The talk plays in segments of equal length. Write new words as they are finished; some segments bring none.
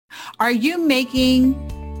Are you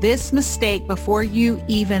making this mistake before you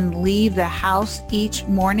even leave the house each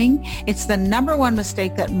morning? It's the number one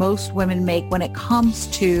mistake that most women make when it comes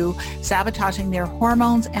to sabotaging their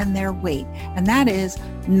hormones and their weight. And that is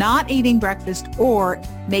not eating breakfast or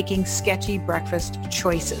making sketchy breakfast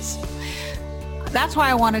choices. That's why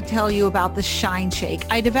I want to tell you about the Shine Shake.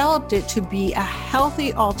 I developed it to be a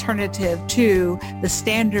healthy alternative to the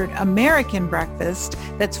standard American breakfast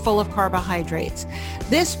that's full of carbohydrates.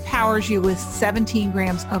 This powers you with 17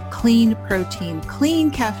 grams of clean protein,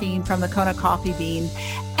 clean caffeine from the Kona coffee bean,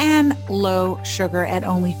 and low sugar at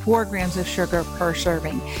only 4 grams of sugar per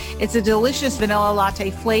serving. It's a delicious vanilla latte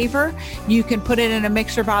flavor. You can put it in a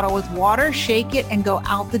mixer bottle with water, shake it, and go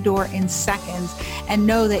out the door in seconds and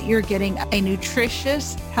know that you're getting a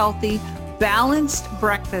nutritious, healthy, balanced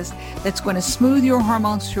breakfast that's going to smooth your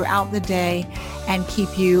hormones throughout the day and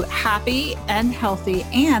keep you happy and healthy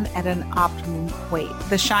and at an optimum weight.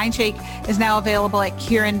 The Shine Shake is now available at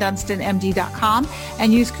KieranDunstonMD.com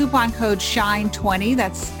and use coupon code SHINE20,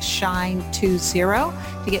 that's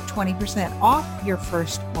SHINE20, to get 20% off your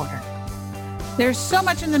first order. There's so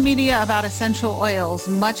much in the media about essential oils,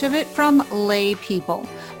 much of it from lay people.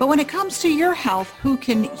 But when it comes to your health, who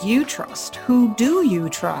can you trust? Who do you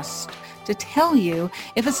trust to tell you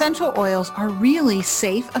if essential oils are really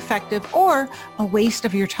safe, effective, or a waste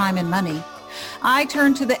of your time and money? I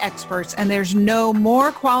turn to the experts, and there's no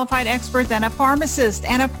more qualified expert than a pharmacist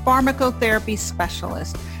and a pharmacotherapy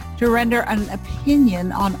specialist to render an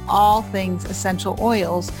opinion on all things essential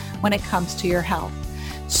oils when it comes to your health.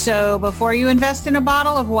 So before you invest in a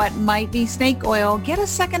bottle of what might be snake oil, get a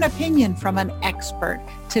second opinion from an expert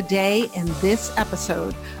today in this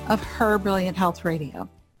episode of Her Brilliant Health Radio.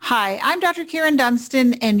 Hi, I'm Dr. Kieran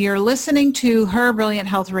Dunston, and you're listening to Her Brilliant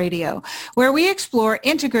Health Radio, where we explore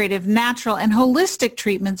integrative, natural, and holistic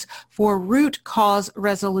treatments for root cause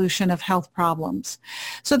resolution of health problems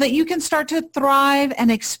so that you can start to thrive and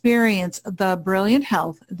experience the brilliant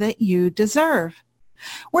health that you deserve.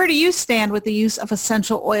 Where do you stand with the use of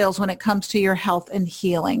essential oils when it comes to your health and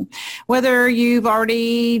healing? Whether you've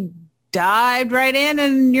already dived right in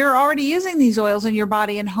and you're already using these oils in your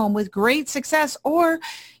body and home with great success, or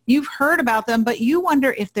you've heard about them, but you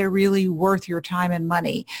wonder if they're really worth your time and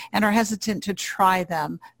money and are hesitant to try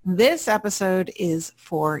them, this episode is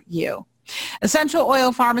for you. Essential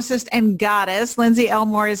oil pharmacist and goddess Lindsey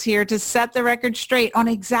Elmore is here to set the record straight on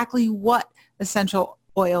exactly what essential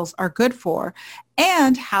oils are good for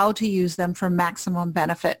and how to use them for maximum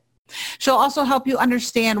benefit. She'll also help you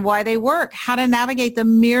understand why they work, how to navigate the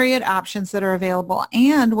myriad options that are available,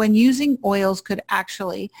 and when using oils could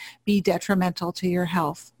actually be detrimental to your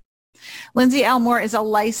health. Lindsey Elmore is a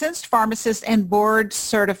licensed pharmacist and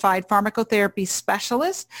board-certified pharmacotherapy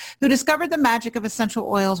specialist who discovered the magic of essential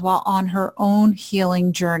oils while on her own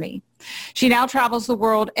healing journey. She now travels the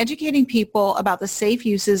world educating people about the safe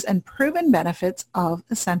uses and proven benefits of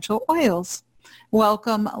essential oils.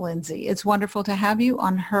 Welcome, Lindsey. It's wonderful to have you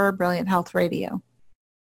on Her Brilliant Health Radio.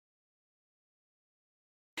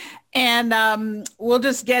 And we'll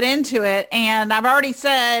just get into it. And I've already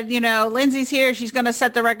said, Lindsey's here. She's going to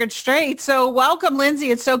set the record straight. So welcome,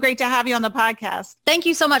 Lindsey. It's so great to have you on the podcast. Thank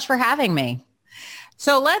you so much for having me.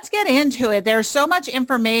 So let's get into it. There's so much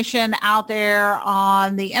information out there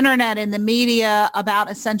on the internet and the media about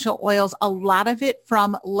essential oils, a lot of it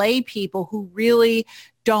from lay people who really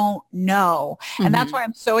don't know. And that's why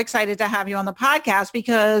I'm so excited to have you on the podcast,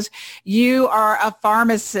 because you are a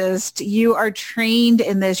pharmacist. You are trained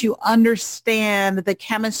in this. You understand the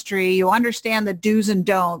chemistry. You understand the do's and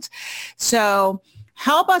don'ts. So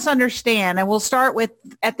help us understand, and we'll start with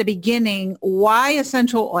at the beginning, why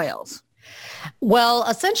essential oils? Well,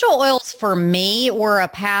 essential oils for me were a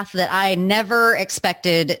path that I never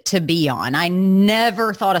expected to be on. I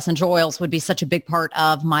never thought essential oils would be such a big part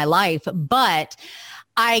of my life, but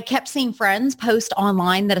I kept seeing friends post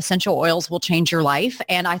online that essential oils will change your life.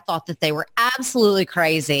 And I thought that they were absolutely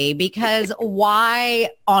crazy, because why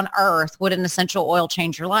on earth would an essential oil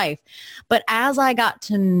change your life? But as I got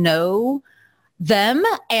to know them,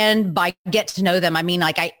 and by get to know them, I mean,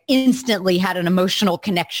 like, I instantly had an emotional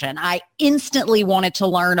connection. I instantly wanted to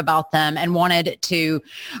learn about them and wanted to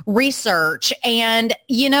research. And,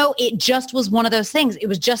 it just was one of those things. It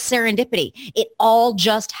was just serendipity. It all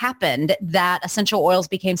just happened that essential oils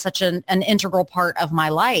became such an integral part of my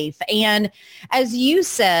life. And as you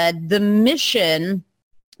said, the mission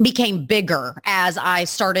became bigger as I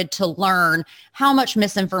started to learn how much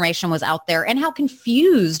misinformation was out there and how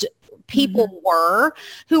confused people were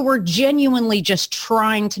who were genuinely just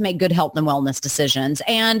trying to make good health and wellness decisions.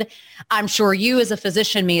 And I'm sure you as a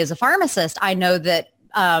physician, me as a pharmacist, I know that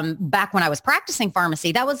back when I was practicing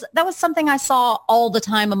pharmacy, that was something I saw all the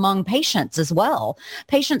time among patients as well.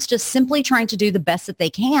 Patients just simply trying to do the best that they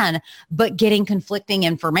can, but getting conflicting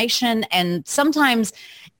information, and sometimes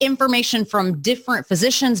information from different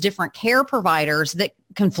physicians, different care providers that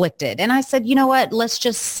conflicted. And I said, you know what, let's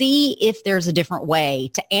just see if there's a different way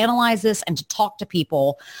to analyze this and to talk to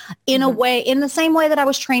people in a way, in the same way that I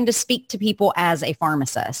was trained to speak to people as a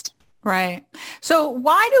pharmacist. Right. So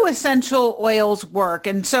why do essential oils work?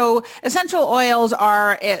 And so essential oils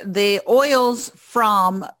are the oils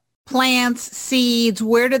from plants, seeds.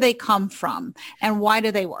 Where do they come from and why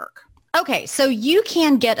do they work? Okay, so you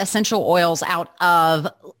can get essential oils out of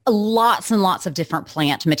lots and lots of different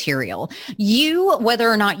plant material. You, whether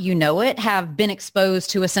or not you know it, have been exposed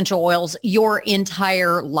to essential oils your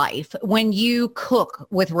entire life. When you cook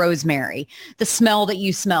with rosemary, the smell that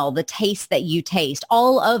you smell, the taste that you taste,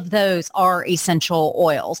 all of those are essential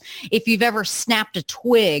oils. If you've ever snapped a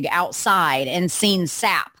twig outside and seen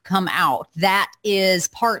sap come out, that is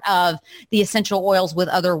part of the essential oils with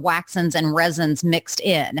other waxins and resins mixed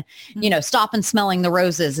in. You know, stop and smelling the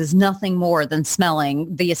roses is nothing more than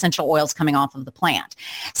smelling the essential oils coming off of the plant.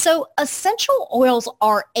 So essential oils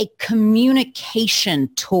are a communication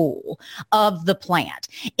tool of the plant.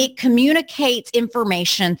 It communicates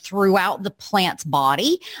information throughout the plant's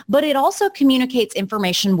body, but it also communicates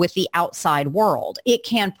information with the outside world. It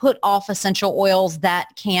can put off essential oils that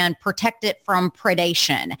can protect it from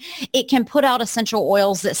predation. It can put out essential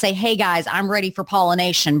oils that say, hey guys, I'm ready for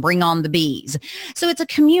pollination, bring on the bees. So it's a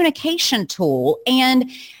communication tool. And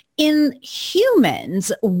in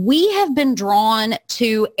humans, we have been drawn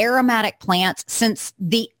to aromatic plants since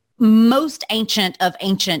the most ancient of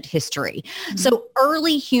ancient history. So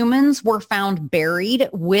early humans were found buried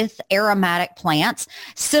with aromatic plants,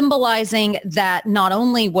 symbolizing that not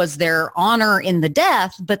only was there honor in the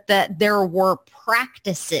death, but that there were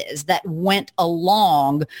practices that went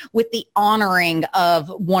along with the honoring of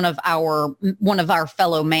one of our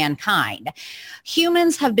fellow mankind.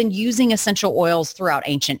 Humans have been using essential oils throughout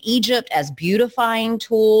ancient Egypt as beautifying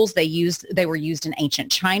tools. They were used in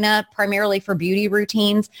ancient China, primarily for beauty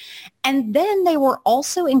routines. And then they were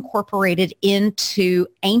also incorporated into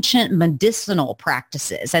ancient medicinal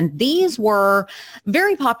practices. And these were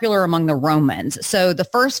very popular among the Romans. So the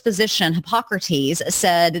first physician, Hippocrates,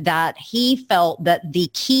 said that he felt that the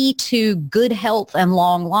key to good health and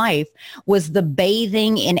long life was the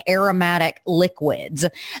bathing in aromatic liquids.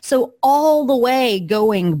 So all the way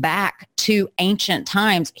going back to ancient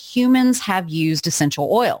times, humans have used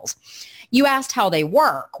essential oils. You asked how they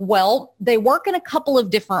work. Well, they work in a couple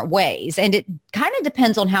of different ways, and it kind of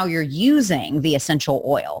depends on how you're using the essential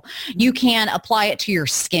oil. You can apply it to your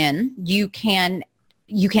skin. You can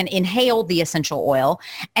inhale the essential oil.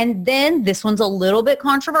 And then this one's a little bit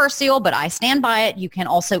controversial, but I stand by it. You can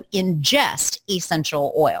also ingest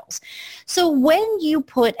essential oils. So when you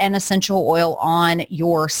put an essential oil on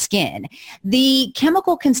your skin, the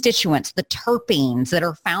chemical constituents, the terpenes that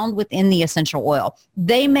are found within the essential oil,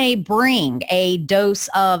 they may bring a dose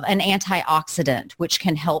of an antioxidant, which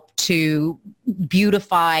can help to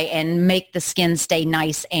beautify and make the skin stay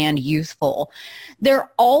nice and youthful.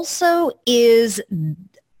 There also is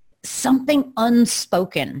something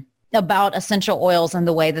unspoken about essential oils and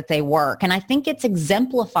the way that they work. And I think it's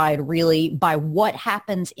exemplified really by what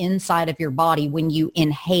happens inside of your body when you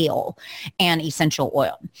inhale an essential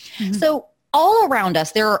oil. So all around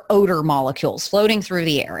us, there are odor molecules floating through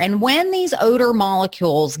the air. And when these odor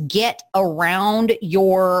molecules get around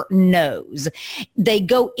your nose, they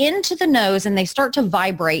go into the nose and they start to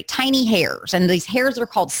vibrate tiny hairs. And these hairs are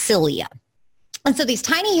called cilia. And so these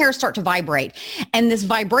tiny hairs start to vibrate, and this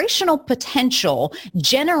vibrational potential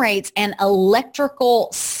generates an electrical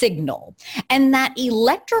signal. And that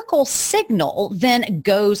electrical signal then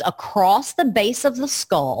goes across the base of the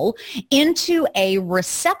skull into a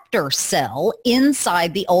receptor cell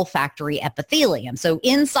inside the olfactory epithelium. So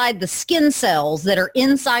inside the skin cells that are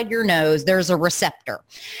inside your nose, there's a receptor.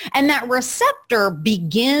 And that receptor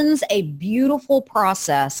begins a beautiful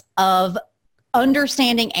process of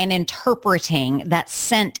understanding and interpreting that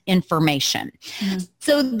scent information.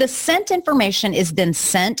 So the scent information is then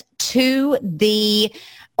sent to the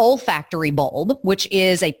olfactory bulb, which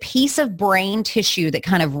is a piece of brain tissue that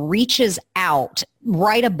kind of reaches out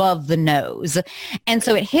right above the nose. And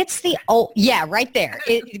so it hits right there.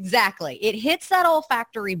 Exactly. It hits that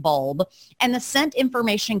olfactory bulb, and the scent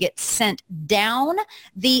information gets sent down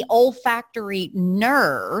the olfactory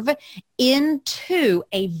nerve into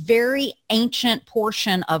a very ancient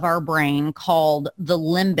portion of our brain called the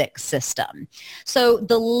limbic system. So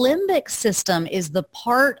the limbic system is the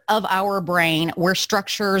part of our brain where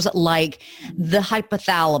structures like the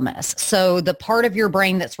hypothalamus, so the part of your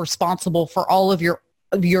brain that's responsible for all of your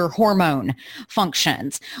hormone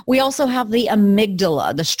functions. We also have the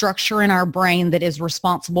amygdala, the structure in our brain that is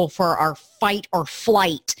responsible for our fight or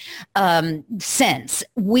flight sense.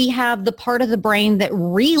 We have the part of the brain that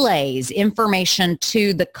relays information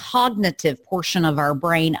to the cognitive portion of our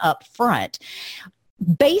brain up front.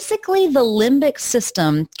 Basically, the limbic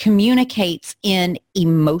system communicates in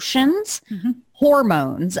emotions,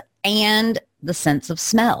 hormones, and the sense of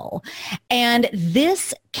smell. And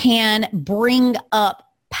this can bring up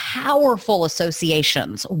powerful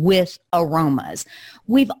associations with aromas.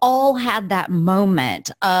 We've all had that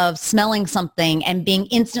moment of smelling something and being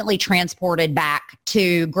instantly transported back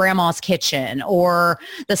to grandma's kitchen or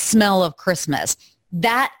the smell of Christmas.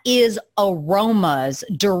 That is aromas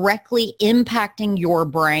directly impacting your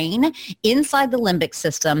brain inside the limbic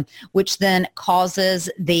system, which then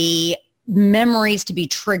causes the memories to be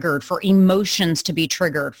triggered, for emotions to be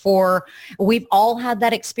triggered. We've all had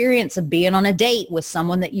that experience of being on a date with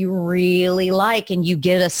someone that you really like, and you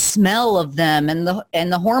get a smell of them, and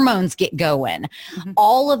the hormones get going.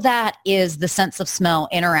 All of that is the sense of smell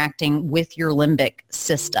interacting with your limbic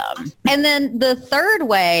system. And then the third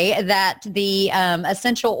way that the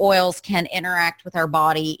essential oils can interact with our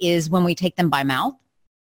body is when we take them by mouth.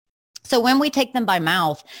 So when we take them by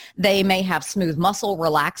mouth, they may have smooth muscle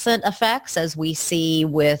relaxant effects, as we see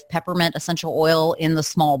with peppermint essential oil in the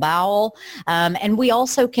small bowel. And we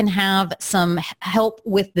also can have some help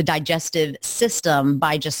with the digestive system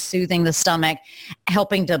by just soothing the stomach,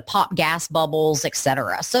 helping to pop gas bubbles,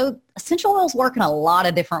 etc. So essential oils work in a lot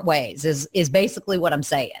of different ways is basically what I'm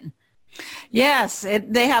saying. Yes,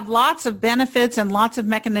 they have lots of benefits and lots of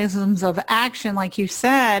mechanisms of action, like you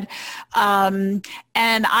said. And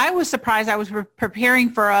I was surprised. I was preparing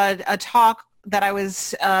for a talk that I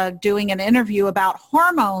was doing an interview about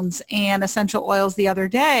hormones and essential oils the other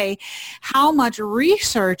day, how much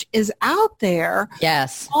research is out there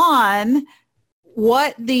on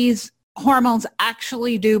what these hormones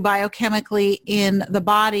actually do biochemically in the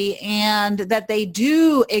body, and that they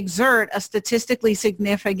do exert a statistically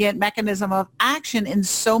significant mechanism of action in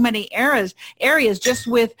so many areas, just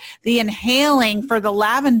with the inhaling for the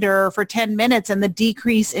lavender for 10 minutes and the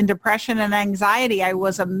decrease in depression and anxiety. I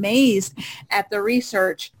was amazed at the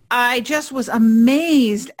research. I just was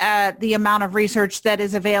amazed at the amount of research that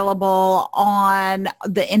is available on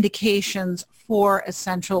the indications for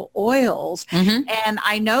essential oils. And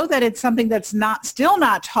I know that it's something that's still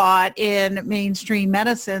not taught in mainstream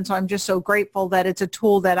medicine. So I'm just so grateful that it's a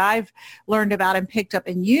tool that I've learned about and picked up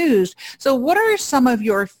and used. So what are some of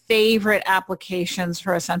your favorite applications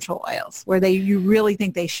for essential oils where you really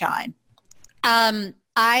think they shine?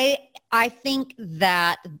 I think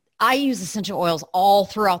that I use essential oils all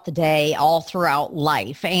throughout the day, all throughout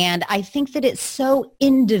life. And I think that it's so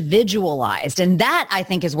individualized. And that, I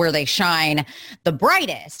think, is where they shine the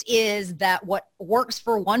brightest, is that what works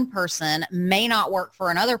for one person may not work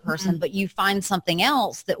for another person, but you find something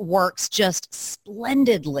else that works just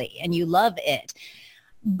splendidly and you love it.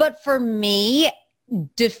 But for me,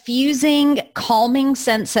 diffusing calming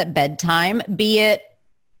scents at bedtime, be it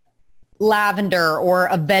lavender or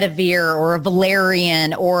a vetiver or a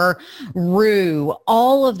valerian or rue,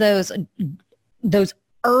 all of those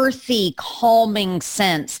earthy, calming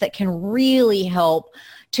scents that can really help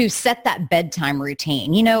to set that bedtime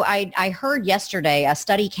routine. You know, I heard yesterday a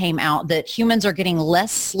study came out that humans are getting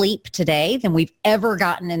less sleep today than we've ever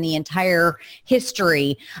gotten in the entire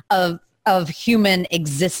history of human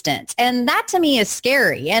existence. And that to me is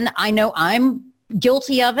scary. And I know I'm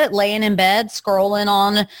guilty of it, laying in bed, scrolling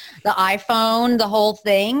on the iPhone, the whole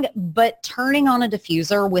thing, but turning on a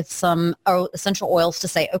diffuser with some essential oils to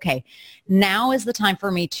say, okay, now is the time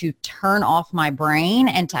for me to turn off my brain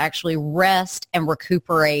and to actually rest and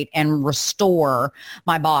recuperate and restore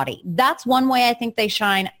my body. That's one way I think they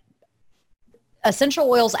shine. Essential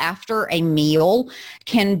oils after a meal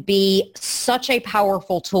can be such a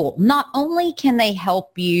powerful tool. Not only can they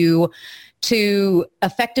help you to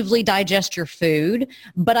effectively digest your food,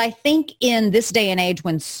 but I think in this day and age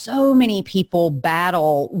when so many people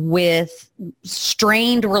battle with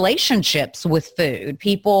strained relationships with food,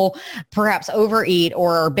 people perhaps overeat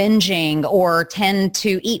or are binging or tend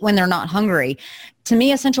to eat when they're not hungry, to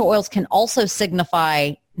me, essential oils can also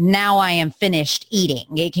signify now I am finished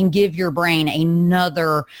eating. It can give your brain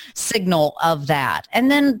another signal of that. And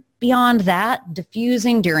then beyond that,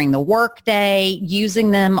 diffusing during the workday,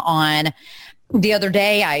 using them on the other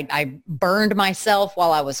day, I burned myself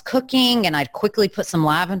while I was cooking, and I'd quickly put some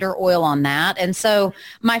lavender oil on that. And so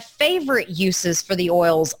my favorite uses for the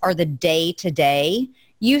oils are the day-to-day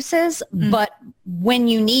uses, but when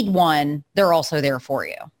you need one, they're also there for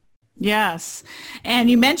you. Yes. And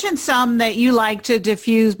you mentioned some that you like to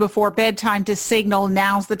diffuse before bedtime to signal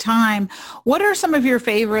now's the time. What are some of your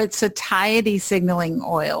favorite satiety signaling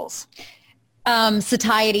oils?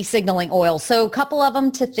 Satiety signaling oil. So a couple of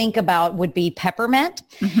them to think about would be peppermint.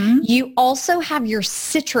 You also have your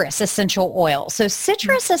citrus essential oil. So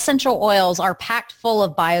citrus essential oils are packed full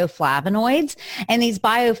of bioflavonoids, and these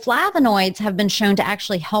bioflavonoids have been shown to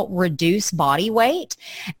actually help reduce body weight.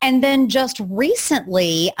 And then just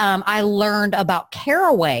recently, I learned about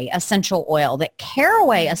caraway essential oil, that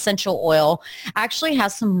caraway essential oil actually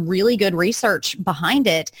has some really good research behind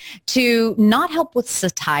it to not help with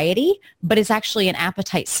satiety, but is actually an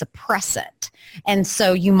appetite suppressant. And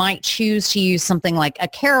so you might choose to use something like a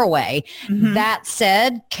caraway. That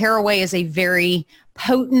said, caraway is a very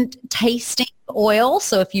potent tasting oil.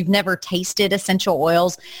 So if you've never tasted essential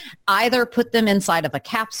oils, either put them inside of a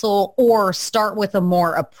capsule or start with a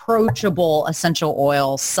more approachable essential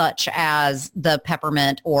oil such as the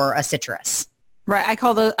peppermint or a citrus. Right. I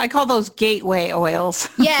call those gateway oils.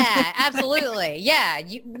 Yeah, absolutely. Yeah.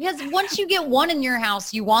 Because once you get one in your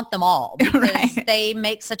house, you want them all because they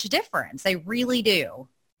make such a difference. They really do.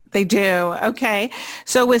 They do. Okay.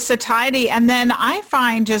 So with satiety, and then I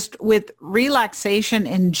find just with relaxation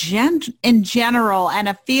in general and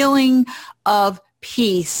a feeling of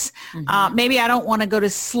peace. Maybe I don't want to go to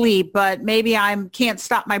sleep, but maybe I can't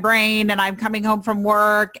stop my brain and I'm coming home from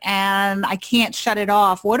work and I can't shut it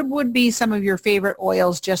off. What would be some of your favorite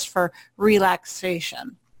oils just for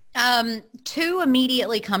relaxation? Two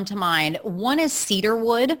immediately come to mind. One is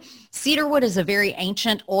cedarwood. Cedarwood is a very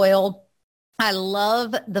ancient oil. I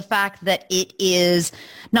love the fact that it is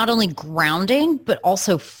not only grounding, but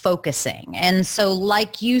also focusing. And so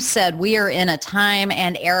like you said, we are in a time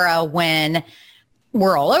and era when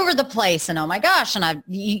we're all over the place and oh my gosh, and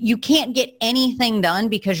you can't get anything done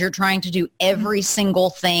because you're trying to do every single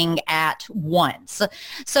thing at once.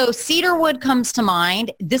 So cedarwood comes to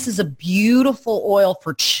mind. This is a beautiful oil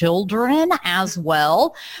for children as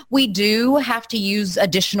well. We do have to use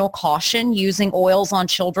additional caution using oils on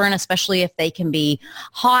children, especially if they can be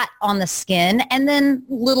hot on the skin. And then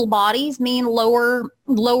little bodies mean lower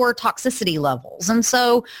toxicity levels. And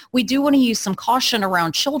so we do want to use some caution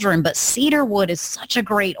around children, but cedarwood is such a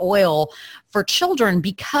great oil for children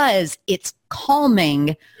because it's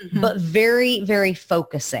calming, but very, very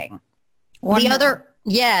focusing. The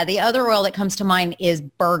other oil that comes to mind is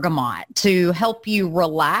bergamot to help you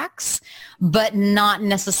relax, but not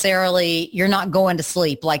necessarily, you're not going to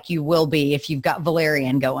sleep like you will be if you've got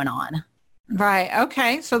valerian going on. Right.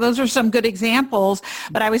 Okay. So those are some good examples,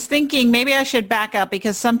 but I was thinking maybe I should back up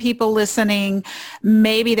because some people listening,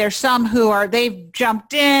 maybe there's some they've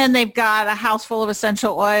jumped in, they've got a house full of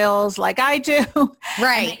essential oils like I do.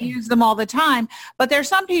 Right. And they use them all the time. But there's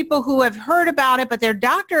some people who have heard about it, but their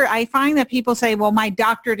doctor, I find that people say, well, my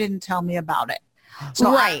doctor didn't tell me about it.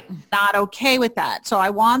 So I'm not okay with that. So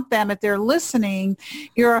I want them, if they're listening,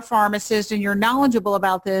 you're a pharmacist and you're knowledgeable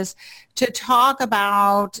about this, to talk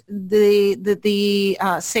about the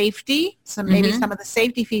safety, maybe some of the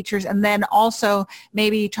safety features, and then also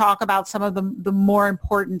maybe talk about some of the more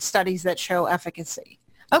important studies that show efficacy.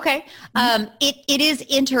 Okay. It is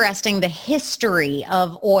interesting, the history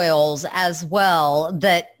of oils as well,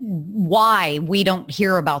 that why we don't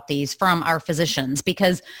hear about these from our physicians,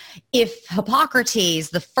 because if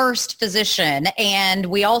Hippocrates, the first physician, and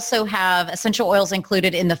we also have essential oils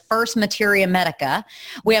included in the first Materia Medica,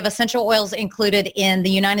 we have essential oils included in the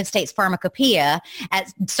United States Pharmacopoeia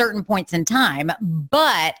at certain points in time,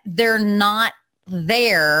 but they're not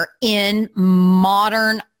there in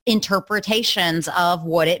modern interpretations of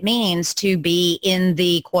what it means to be in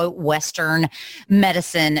the quote Western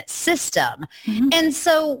medicine system. And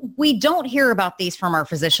so we don't hear about these from our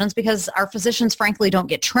physicians because our physicians frankly don't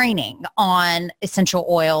get training on essential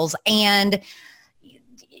oils. And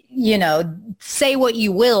say what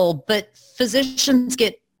you will, but physicians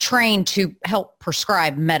get trained to help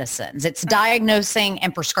prescribe medicines. It's diagnosing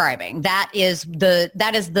and prescribing. That is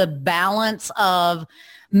the balance of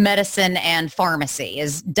medicine and pharmacy,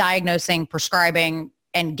 is diagnosing, prescribing,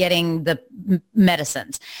 and getting the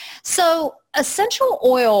medicines. So essential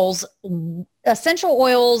oils, you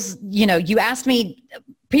asked me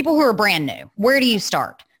people who are brand new, where do you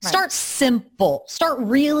start? Right. Start simple. Start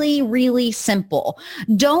really, really simple.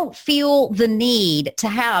 Don't feel the need to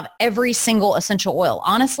have every single essential oil.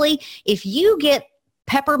 Honestly, if you get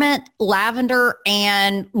peppermint, lavender,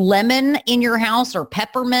 and lemon in your house, or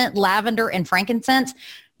peppermint, lavender, and frankincense,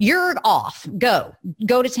 you're off. Go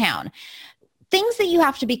to town. Things that you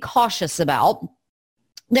have to be cautious about.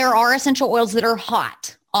 There are essential oils that are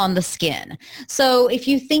hot on the skin. So if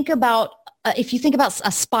you think about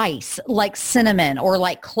a spice like cinnamon or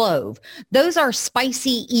like clove, those are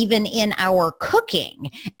spicy even in our cooking.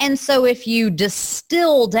 And so if you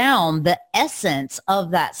distill down the essence of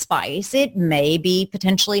that spice, it may be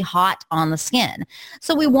potentially hot on the skin.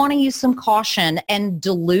 So we want to use some caution and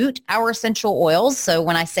dilute our essential oils. So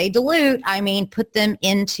when I say dilute, I mean put them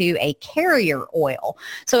into a carrier oil.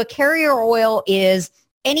 So a carrier oil is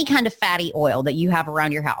any kind of fatty oil that you have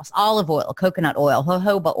around your house, olive oil, coconut oil,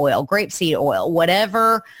 jojoba oil, grapeseed oil,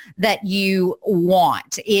 whatever that you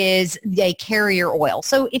want is a carrier oil.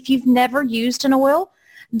 So if you've never used an oil,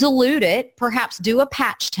 dilute it, perhaps do a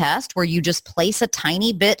patch test where you just place a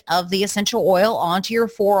tiny bit of the essential oil onto your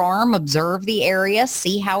forearm, observe the area,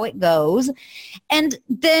 see how it goes. And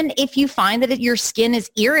then if you find that your skin is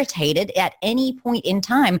irritated at any point in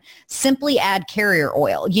time, simply add carrier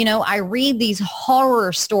oil. You know, I read these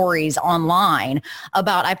horror stories online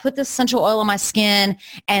about I put this essential oil on my skin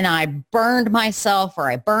and I burned myself or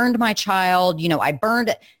I burned my child, I burned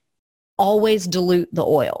it. Always dilute the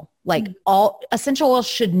oil. Like all essential oils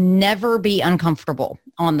should never be uncomfortable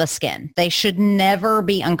on the skin. They should never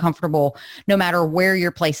be uncomfortable no matter where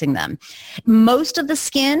you're placing them. Most of the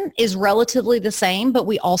skin is relatively the same, but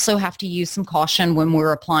we also have to use some caution when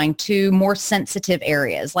we're applying to more sensitive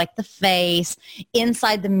areas like the face,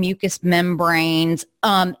 inside the mucous membranes,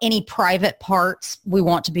 any private parts we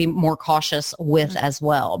want to be more cautious with as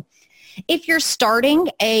well. If you're starting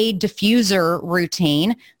a diffuser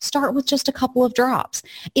routine, start with just a couple of drops.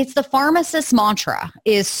 It's the pharmacist's mantra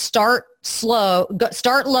is start low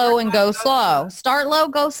and go slow. Start low,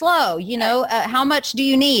 go slow. How much do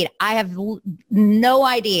you need? I have no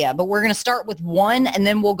idea, but we're going to start with 1 and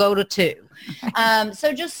then we'll go to 2.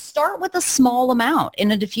 So just start with a small amount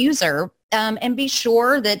in a diffuser. And be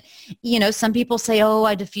sure that, some people say, oh,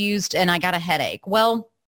 I diffused and I got a headache.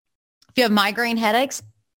 Well, if you have migraine headaches,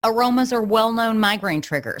 aromas are well-known migraine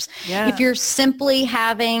triggers. Yeah. If you're simply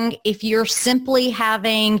having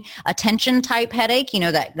a tension type headache,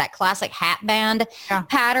 that classic hat band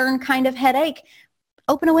pattern kind of headache,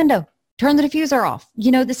 open a window, turn the diffuser off.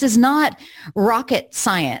 This is not rocket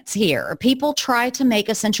science here. People try to make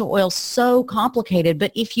essential oils so complicated,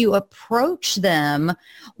 but if you approach them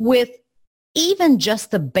with even just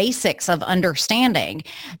the basics of understanding,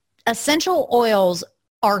 essential oils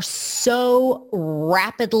are so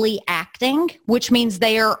rapidly acting, which means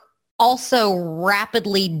they are also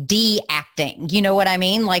rapidly de-acting. You know what I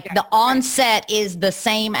mean? Like the onset is the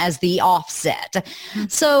same as the offset. Mm-hmm.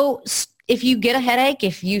 So if you get a headache,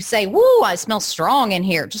 if you say, woo, I smell strong in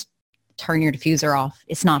here, just turn your diffuser off.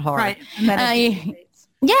 It's not hard. Right. And then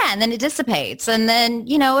and then it dissipates. And then,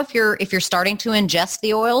 if you're starting to ingest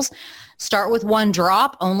the oils, start with 1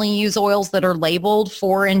 drop. Only use oils that are labeled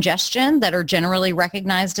for ingestion, that are generally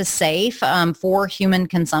recognized as safe for human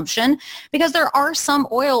consumption, because there are some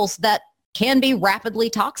oils that can be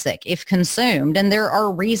rapidly toxic if consumed, and there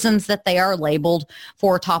are reasons that they are labeled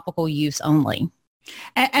for topical use only.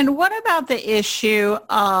 And what about the issue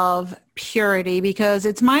of purity? Because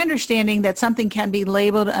it's my understanding that something can be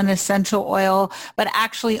labeled an essential oil, but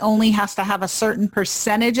actually only has to have a certain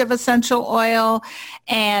percentage of essential oil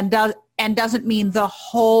and doesn't mean the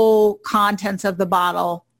whole contents of the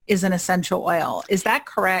bottle is an essential oil. Is that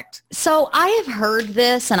correct? So I have heard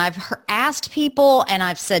this and I've asked people and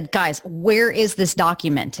I've said, guys, where is this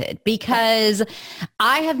documented? Because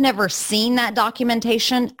I have never seen that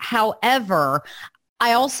documentation. However,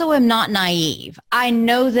 I also am not naive. I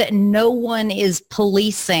know that no one is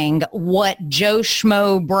policing what Joe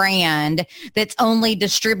Schmo brand that's only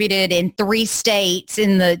distributed in 3 states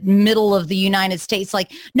in the middle of the United States.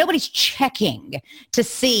 Like nobody's checking to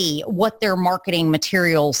see what their marketing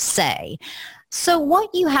materials say. So what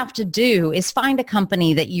you have to do is find a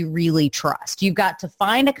company that you really trust. You've got to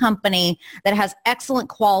find a company that has excellent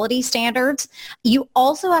quality standards. You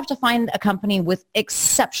also have to find a company with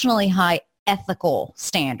exceptionally high ethical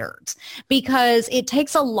standards, because it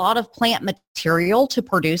takes a lot of plant material to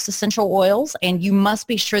produce essential oils, and you must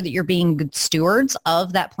be sure that you're being good stewards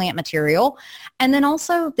of that plant material. And then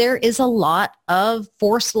also there is a lot of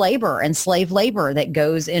forced labor and slave labor that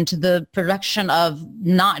goes into the production of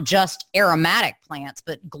not just aromatic plants,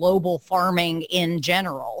 but global farming in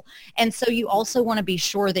general. And so you also want to be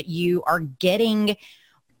sure that you are getting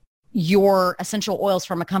your essential oils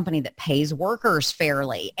from a company that pays workers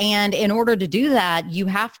fairly. And in order to do that, you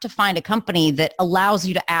have to find a company that allows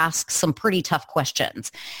you to ask some pretty tough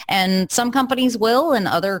questions. And some companies will, and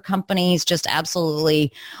other companies just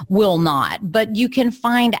absolutely will not. But you can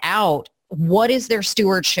find out what is their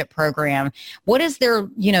stewardship program? What is their,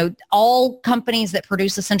 all companies that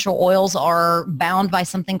produce essential oils are bound by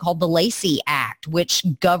something called the Lacey Act, which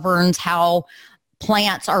governs how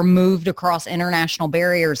plants are moved across international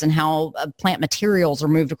barriers and how plant materials are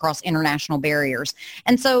moved across international barriers.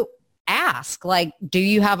 And so ask, do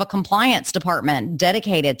you have a compliance department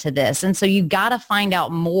dedicated to this? And so you've got to find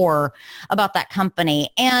out more about that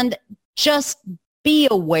company, and just be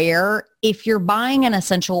aware if you're buying an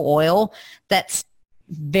essential oil that's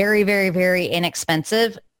very, very, very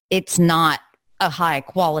inexpensive, it's not a high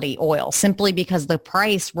quality oil, simply because the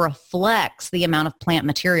price reflects the amount of plant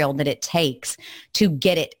material that it takes to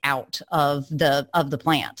get it out of the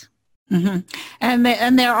plant. Mm-hmm.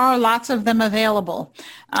 And there are lots of them available.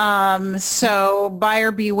 So buyer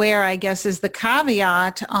beware, I guess, is the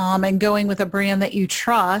caveat, and going with a brand that you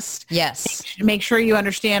trust. Yes. Make sure you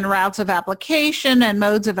understand routes of application and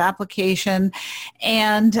modes of application.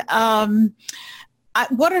 And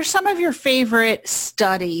what are some of your favorite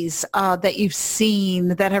studies that you've seen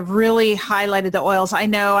that have really highlighted the oils? I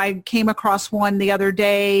know I came across one the other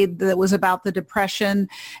day that was about the depression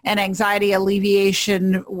and anxiety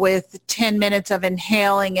alleviation with 10 minutes of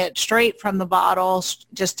inhaling it straight from the bottle,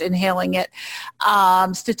 just inhaling it.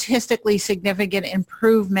 Statistically significant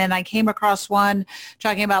improvement. I came across one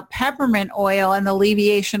talking about peppermint oil and the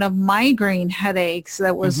alleviation of migraine headaches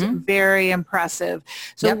that was very impressive.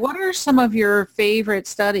 So what are some of your favorite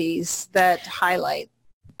studies that highlight?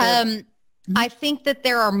 I think that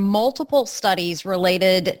there are multiple studies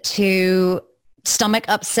related to stomach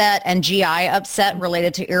upset and GI upset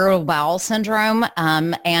related to irritable bowel syndrome,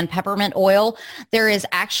 and peppermint oil. There is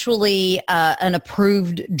actually an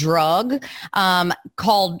approved drug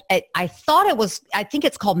called, I think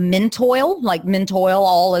it's called Mentoil, like Mentoil,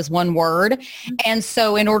 all as one word. And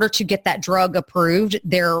so in order to get that drug approved,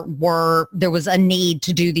 there was a need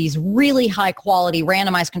to do these really high quality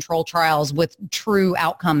randomized control trials with true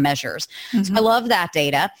outcome measures. So I love that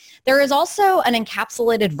data. There is also an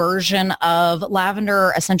encapsulated version of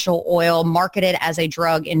lavender essential oil marketed as a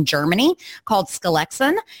drug in Germany called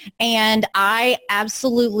Scalexin. And I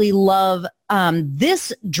absolutely love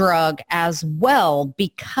this drug as well,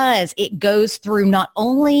 because it goes through not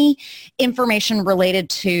only information related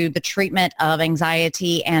to the treatment of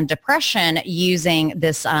anxiety and depression using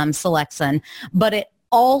this Scalexin, but it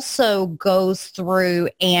also goes through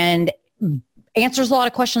and answers a lot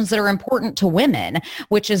of questions that are important to women,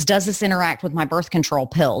 which is, does this interact with my birth control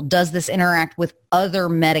pill? Does this interact with other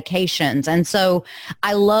medications? And so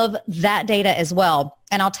I love that data as well.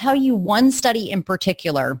 And I'll tell you one study in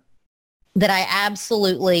particular that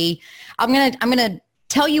I'm going to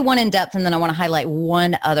tell you one in depth, and then I want to highlight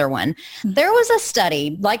one other one. There was a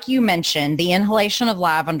study, like you mentioned, the inhalation of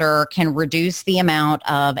lavender can reduce the amount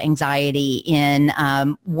of anxiety in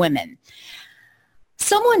women.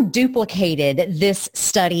 Someone duplicated this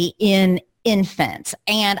study in infants,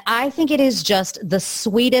 and I think it is just the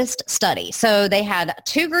sweetest study. So they had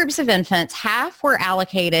two groups of infants. Half were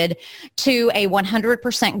allocated to a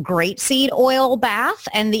 100% grapeseed oil bath,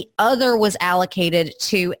 and the other was allocated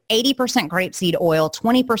to 80% grapeseed oil,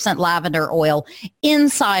 20% lavender oil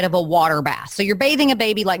inside of a water bath. So you're bathing a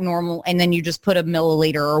baby like normal, and then you just put a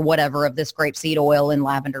milliliter or whatever of this grapeseed oil and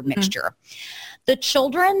lavender mixture. The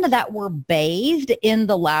children that were bathed in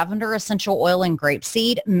the lavender essential oil and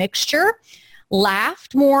grapeseed mixture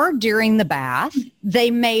laughed more during the bath. They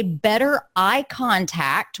made better eye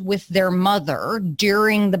contact with their mother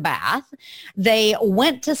during the bath. They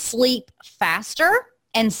went to sleep faster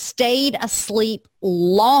and stayed asleep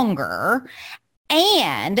longer.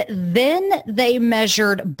 And then they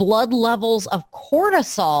measured blood levels of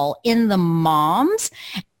cortisol in the moms.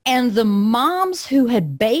 And the moms who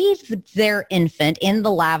had bathed their infant in the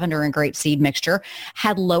lavender and grapeseed mixture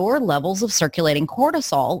had lower levels of circulating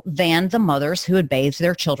cortisol than the mothers who had bathed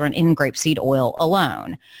their children in grapeseed oil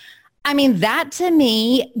alone. I mean, that to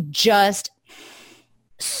me just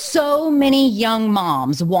So many young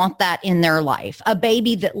moms want that in their life. A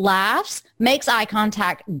baby that laughs, makes eye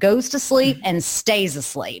contact, goes to sleep, and stays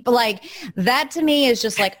asleep. Like, that to me is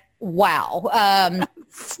just like, wow.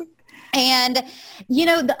 And,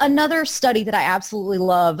 another study that I absolutely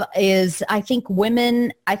love is I think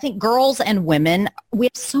girls and women, we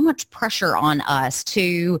have so much pressure on us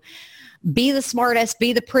to be the smartest,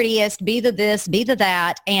 be the prettiest, be the this, be the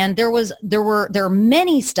that. And there are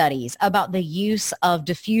many studies about the use of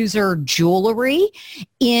diffuser jewelry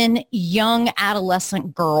in young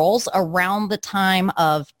adolescent girls around the time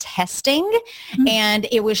of testing. Mm-hmm. And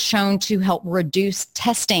it was shown to help reduce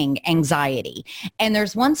testing anxiety. And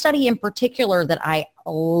there's one study in particular that I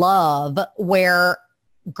love where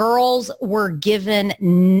girls were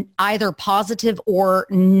given either positive or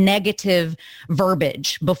negative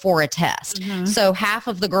verbiage before a test. Mm-hmm. So half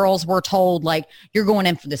of the girls were told, like, you're going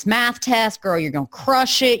in for this math test, girl, you're going to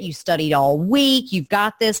crush it. You studied all week. You've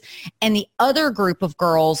got this. And the other group of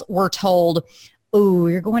girls were told, oh,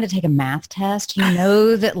 you're going to take a math test. You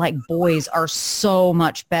know that like boys are so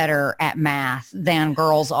much better at math than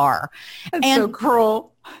girls are. That's so cruel.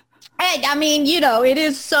 I mean, it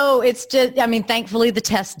is so, it's just, I mean, thankfully the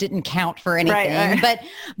test didn't count for anything, right.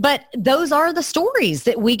 But those are the stories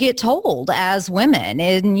that we get told as women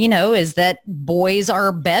and, is that boys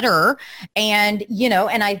are better and,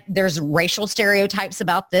 there's racial stereotypes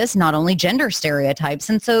about this, not only gender stereotypes.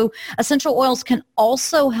 And so essential oils can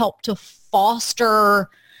also help to foster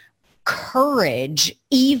courage,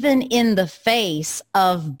 even in the face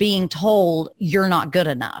of being told you're not good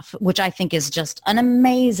enough, which I think is just an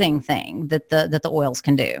amazing thing that the oils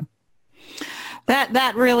can do.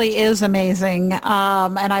 That really is amazing.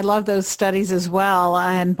 And I love those studies as well.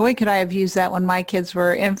 And boy, could I have used that when my kids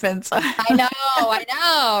were infants. I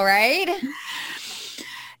know, right?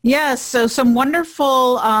 Yes. So some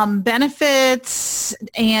wonderful benefits,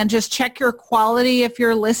 and just check your quality if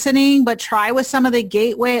you're listening, but try with some of the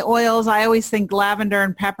gateway oils. I always think lavender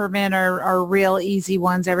and peppermint are real easy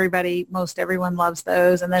ones. Most everyone loves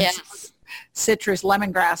those. And then citrus,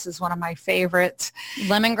 lemongrass is one of my favorites.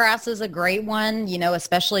 Lemongrass is a great one,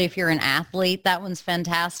 especially if you're an athlete. That one's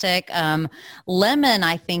fantastic. Lemon,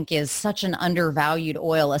 I think, is such an undervalued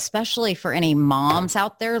oil, especially for any moms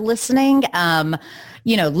out there listening.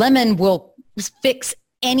 Lemon will fix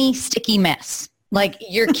any sticky mess. Like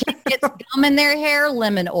your kid gets gum in their hair,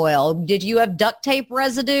 lemon oil. Did you have duct tape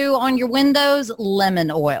residue on your windows?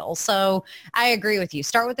 Lemon oil. So I agree with you.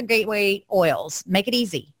 Start with the gateway oils. Make it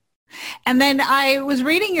easy. And then I was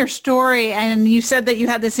reading your story and you said that you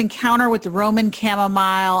had this encounter with the Roman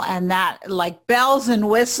chamomile and that like bells and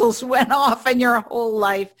whistles went off and your whole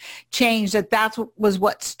life changed, that was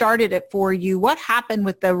what started it for you. What happened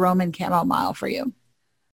with the Roman chamomile for you?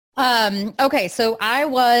 Okay, so I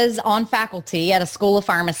was on faculty at a school of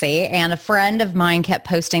pharmacy and a friend of mine kept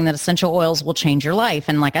posting that essential oils will change your life.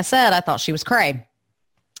 And like I said, I thought she was cray.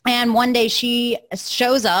 And one day she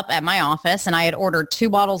shows up at my office and I had ordered 2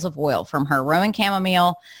 bottles of oil from her, Roman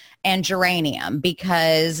chamomile and geranium,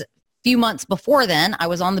 because a few months before then I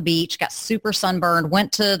was on the beach, got super sunburned,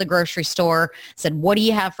 went to the grocery store, said, what do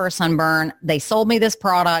you have for a sunburn? They sold me this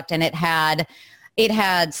product and it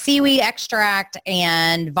had seaweed extract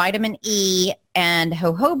and vitamin E and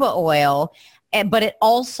jojoba oil, but it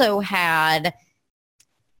also had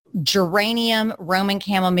geranium, Roman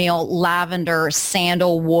chamomile, lavender,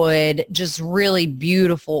 sandalwood, just really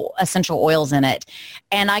beautiful essential oils in it.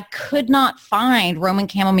 And I could not find Roman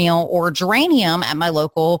chamomile or geranium at my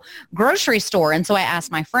local grocery store. And so I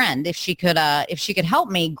asked my friend if she could help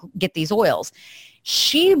me get these oils.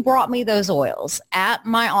 She brought me those oils at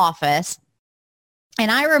my office.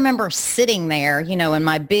 And I remember sitting there, in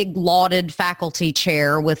my big lauded faculty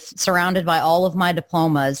chair surrounded by all of my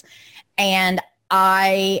diplomas. And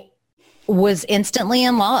I was instantly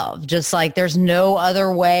in love, just like there's no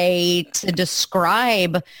other way to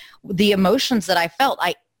describe the emotions that I felt.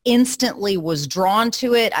 I instantly was drawn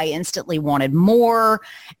to it. I instantly wanted more.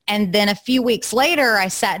 And then a few weeks later, I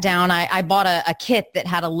sat down, I bought a kit that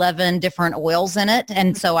had 11 different oils in it.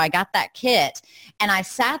 And so I got that kit and I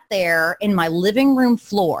sat there in my living room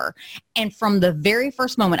floor. And from the very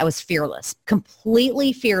first moment, I was fearless,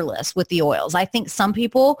 completely fearless with the oils. I think some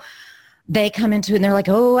people, they come into it and they're like,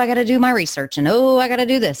 oh, I got to do my research and oh, I got to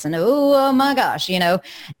do this and oh my gosh,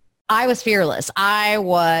 I was fearless. I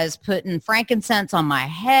was putting frankincense on my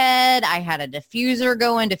head. I had a diffuser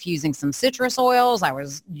going, diffusing some citrus oils. I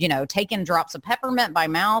was, taking drops of peppermint by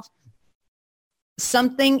mouth.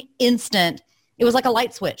 Something instant. It was like a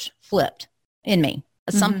light switch flipped in me.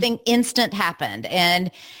 Mm-hmm. Something instant happened.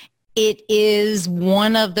 And it is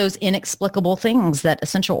one of those inexplicable things that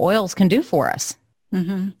essential oils can do for us.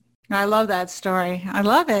 Mm-hmm. I love that story. I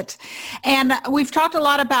love it. And we've talked a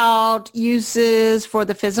lot about uses for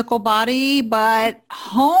the physical body, but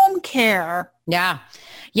home care. Yeah.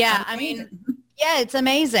 Yeah. I mean, Amazing. yeah, it's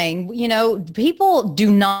amazing. You know, people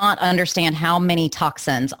do not understand how many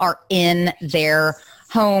toxins are in their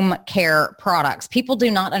home care products. People do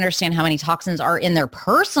not understand how many toxins are in their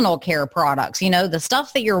personal care products. You know, the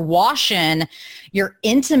stuff that you're washing your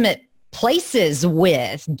intimate places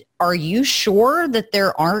with. Are you sure that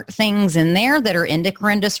there aren't things in there that are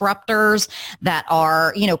endocrine disruptors that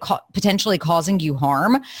are, you know, potentially causing you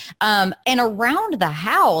harm? And around the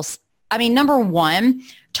house, I mean, number one,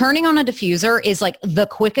 turning on a diffuser is like the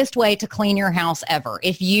quickest way to clean your house ever.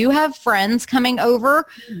 If you have friends coming over,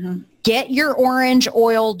 get your orange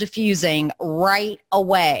oil diffusing right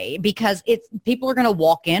away, because people are going to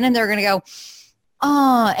walk in and they're going to go,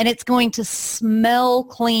 oh, and it's going to smell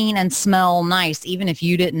clean and smell nice, even if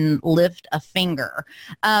you didn't lift a finger.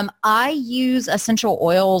 I use essential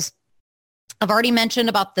oils. I've already mentioned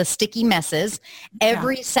about the sticky messes.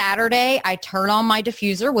 Every Saturday, I turn on my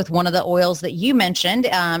diffuser with one of the oils that you mentioned.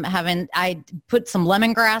 I put some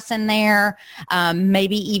lemongrass in there,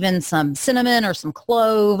 maybe even some cinnamon or some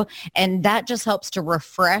clove, and that just helps to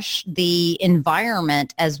refresh the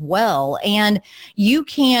environment as well. And you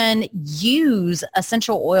can use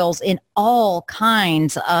essential oils in all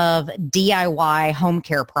kinds of DIY home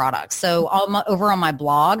care products. So over on my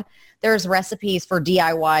blog, there's recipes for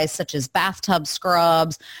DIYs such as bathtub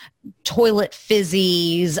scrubs, toilet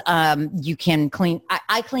fizzies. You can clean.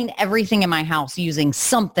 I clean everything in my house using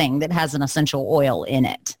something that has an essential oil in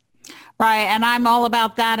it. Right. And I'm all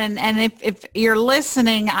about that. And if you're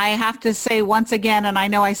listening, I have to say once again, and I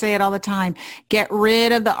know I say it all the time, get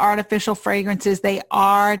rid of the artificial fragrances. They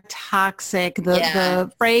are toxic.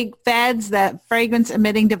 The feds, that fragrance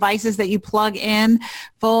emitting devices that you plug in,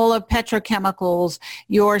 full of petrochemicals,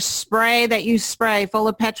 your spray that you spray full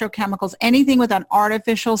of petrochemicals, anything with an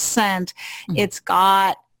artificial scent, it's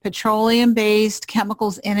got petroleum-based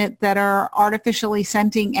chemicals in it that are artificially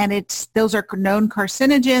scenting, and those are known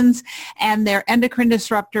carcinogens, and they're endocrine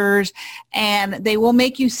disruptors, and they will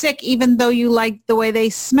make you sick even though you like the way they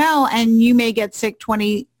smell, and you may get sick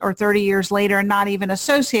 20 or 30 years later and not even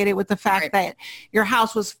associated with the fact that your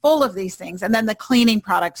house was full of these things. And then the cleaning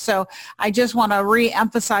products. So I just want to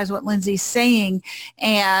re-emphasize what Lindsey's saying.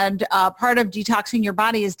 And part of detoxing your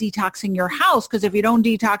body is detoxing your house, because if you don't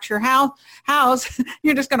detox your house,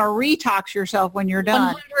 you're just going to retox yourself when you're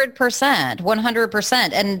done.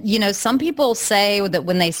 100%. And, you know, some people say that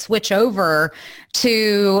when they switch over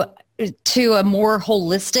to a more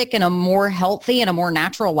holistic and a more healthy and a more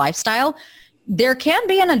natural lifestyle, there can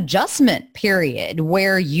be an adjustment period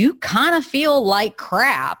where you kind of feel like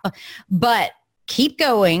crap, but keep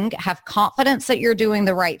going, have confidence that you're doing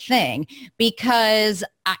the right thing. Because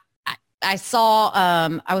I saw,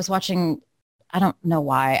 I was watching, I don't know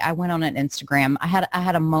why, I went on an Instagram. I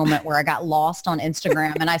had a moment where I got lost on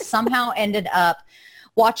Instagram, and I somehow ended up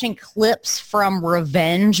watching clips from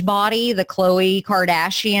Revenge Body, the Khloe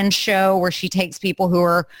Kardashian show, where she takes people who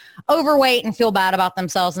are overweight and feel bad about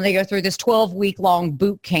themselves, and they go through this 12-week-long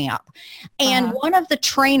boot camp. And one of the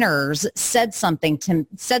trainers said something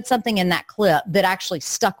in that clip that actually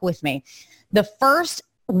stuck with me. The first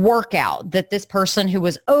workout that this person who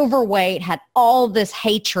was overweight had all this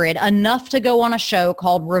hatred, enough to go on a show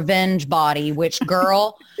called Revenge Body, which,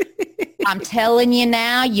 girl, I'm telling you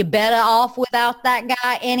now, you better off without that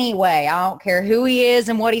guy anyway. I don't care who he is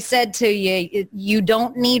and what he said to you. You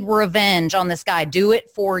don't need revenge on this guy. Do it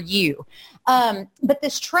for you. But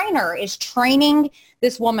this trainer is training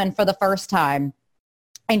this woman for the first time,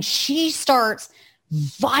 and she starts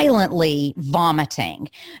violently vomiting,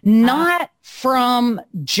 not from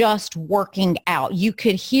just working out. You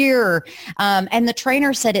could hear, and the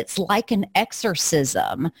trainer said it's like an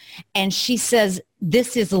exorcism. And she says,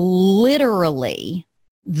 this is literally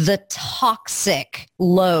the toxic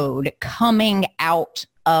load coming out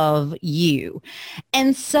of you.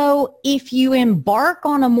 And so if you embark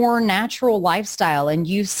on a more natural lifestyle and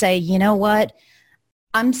you say, you know what,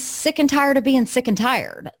 I'm sick and tired of being sick and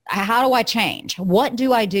tired. How do I change? What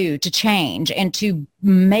do I do to change and to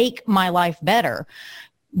make my life better?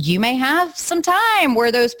 You may have some time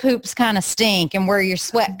where those poops kind of stink, and where your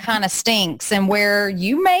sweat kind of stinks, and where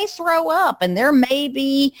you may throw up, and there may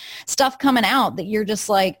be stuff coming out that you're just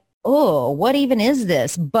like, oh, what even is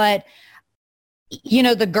this? But, you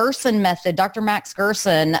know, the Gerson method, Dr. Max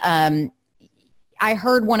Gerson, I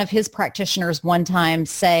heard one of his practitioners one time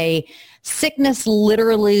say, sickness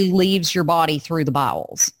literally leaves your body through the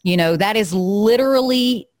bowels. You know, that is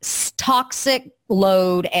literally toxic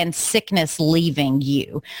load and sickness leaving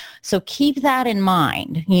you. So keep that in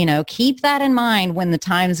mind, keep that in mind when the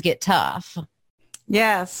times get tough.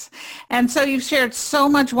 Yes. And so you've shared so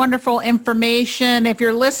much wonderful information. If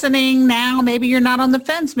you're listening now, maybe you're not on the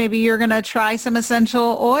fence. Maybe you're going to try some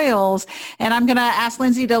essential oils. And I'm going to ask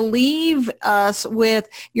Lindsey to leave us with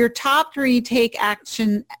your top 3 take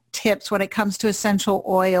action tips when it comes to essential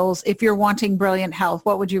oils. If you're wanting brilliant health,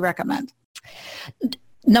 what would you recommend?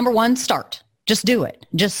 Number 1, start. Just do it.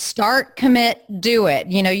 Just start, commit, do it.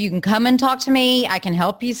 You can come and talk to me. I can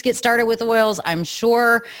help you get started with oils. I'm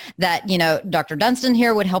sure that, Dr. Dunstan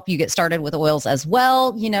here would help you get started with oils as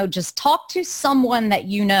well. Just talk to someone that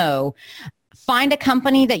find a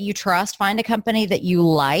company that you trust, find a company that you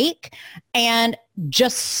like, and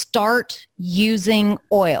just start using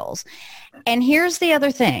oils. And here's the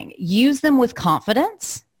other thing. Use them with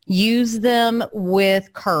confidence. Use them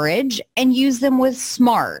with courage, and use them with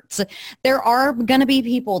smarts. There are going to be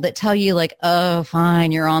people that tell you like, oh,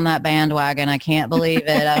 fine, you're on that bandwagon. I can't believe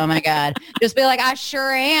it. Oh my God. Just be like, I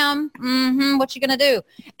sure am. What you going to do?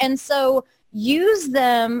 And so use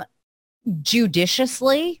them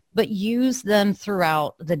judiciously, but use them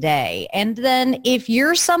throughout the day. And then if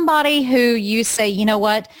you're somebody who you say, you know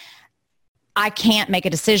what, I can't make a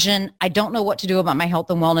decision. I don't know what to do about my health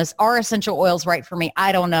and wellness. Are essential oils right for me?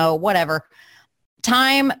 I don't know, whatever.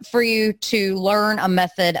 Time for you to learn a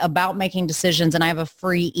method about making decisions. And I have a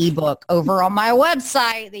free ebook over on my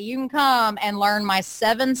website that you can come and learn my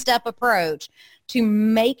 7-step approach to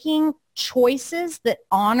making choices that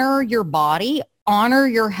honor your body, honor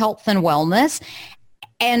your health and wellness,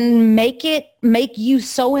 and make you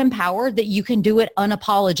so empowered that you can do it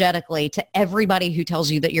unapologetically to everybody who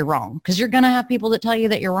tells you that you're wrong. Because you're going to have people that tell you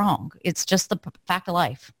that you're wrong. It's just the fact of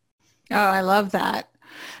life. Oh, I love that.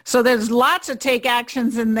 So there's lots of take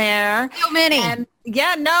actions in there. So many. And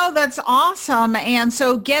yeah, no, that's awesome. And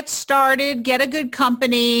so get started, get a good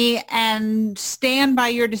company, and stand by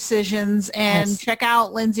your decisions, and Yes. check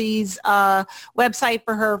out Lindsey's website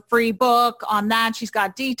for her free book on that. She's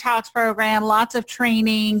got detox program, lots of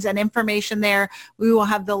trainings and information there. We will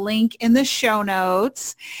have the link in the show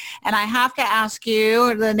notes. And I have to ask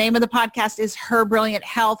you, the name of the podcast is Her Brilliant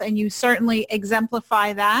Health, and you certainly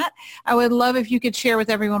exemplify that. I would love if you could share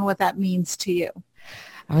with everyone what that means to you.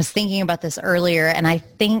 I was thinking about this earlier, and I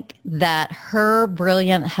think that her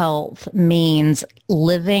brilliant health means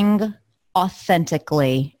living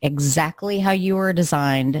authentically, exactly how you were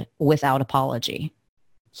designed, without apology.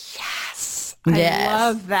 Yes. Yes. I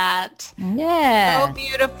love that. Yeah. So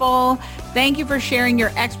beautiful. Thank you for sharing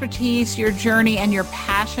your expertise, your journey, and your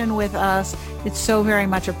passion with us. It's so very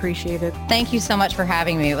much appreciated. Thank you so much for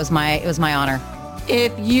having me. It was my honor.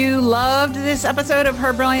 If you loved this episode of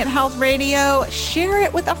Her Brilliant Health Radio, share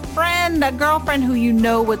it with a friend, a girlfriend who you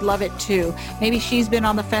know would love it too. Maybe she's been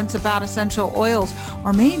on the fence about essential oils,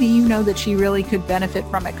 or maybe you know that she really could benefit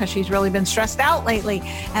from it because she's really been stressed out lately,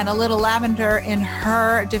 and a little lavender in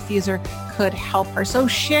her diffuser could help her. So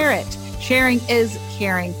share it. Sharing is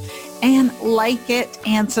caring. And like it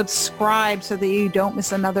and subscribe so that you don't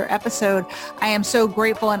miss another episode. I am so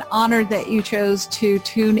grateful and honored that you chose to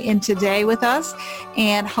tune in today with us,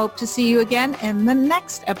 and hope to see you again in the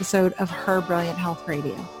next episode of Her Brilliant Health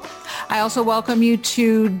Radio. I also welcome you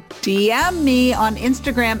to DM me on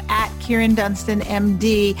Instagram at Kieran Dunstan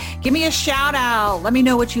MD. Give me a shout out. Let me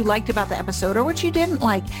know what you liked about the episode or what you didn't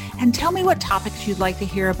like, and tell me what topics you'd like to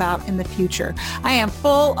hear about in the future. I am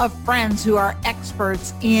full of friends who are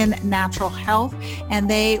experts in natural health, and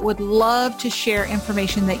they would love to share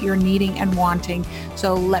information that you're needing and wanting.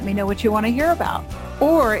 So let me know what you want to hear about.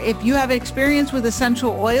 Or if you have experience with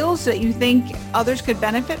essential oils that you think others could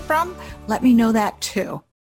benefit from, let me know that too.